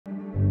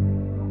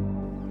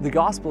The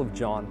Gospel of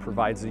John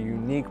provides a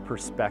unique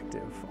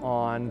perspective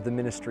on the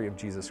ministry of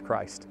Jesus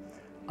Christ.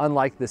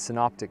 Unlike the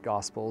Synoptic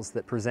Gospels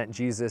that present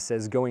Jesus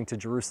as going to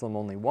Jerusalem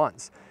only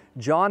once,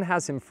 John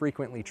has him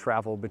frequently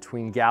travel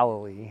between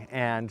Galilee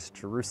and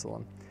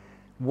Jerusalem.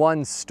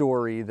 One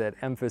story that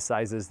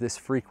emphasizes this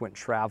frequent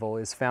travel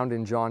is found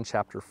in John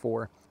chapter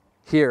 4.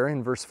 Here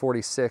in verse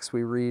 46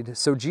 we read,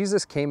 "So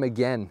Jesus came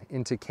again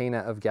into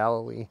Cana of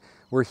Galilee,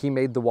 where he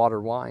made the water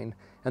wine,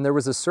 and there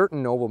was a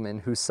certain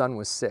nobleman whose son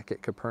was sick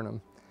at Capernaum.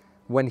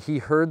 When he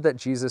heard that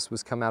Jesus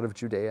was come out of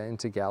Judea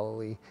into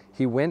Galilee,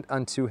 he went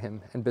unto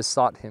him and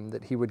besought him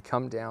that he would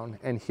come down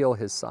and heal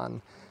his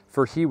son,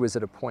 for he was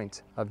at a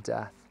point of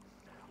death."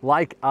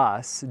 Like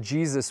us,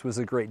 Jesus was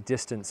a great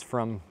distance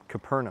from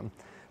Capernaum,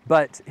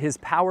 but his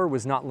power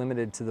was not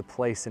limited to the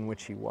place in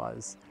which he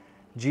was.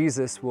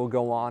 Jesus will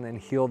go on and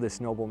heal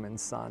this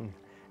nobleman's son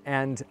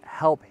and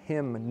help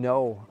him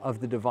know of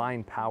the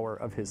divine power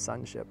of his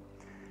sonship.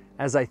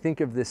 As I think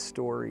of this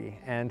story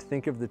and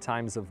think of the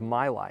times of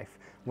my life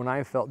when I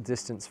have felt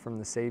distance from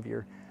the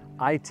Savior,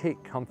 I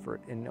take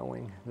comfort in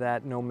knowing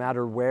that no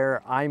matter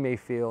where I may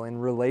feel in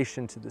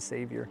relation to the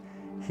Savior,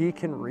 He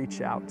can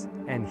reach out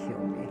and heal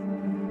me.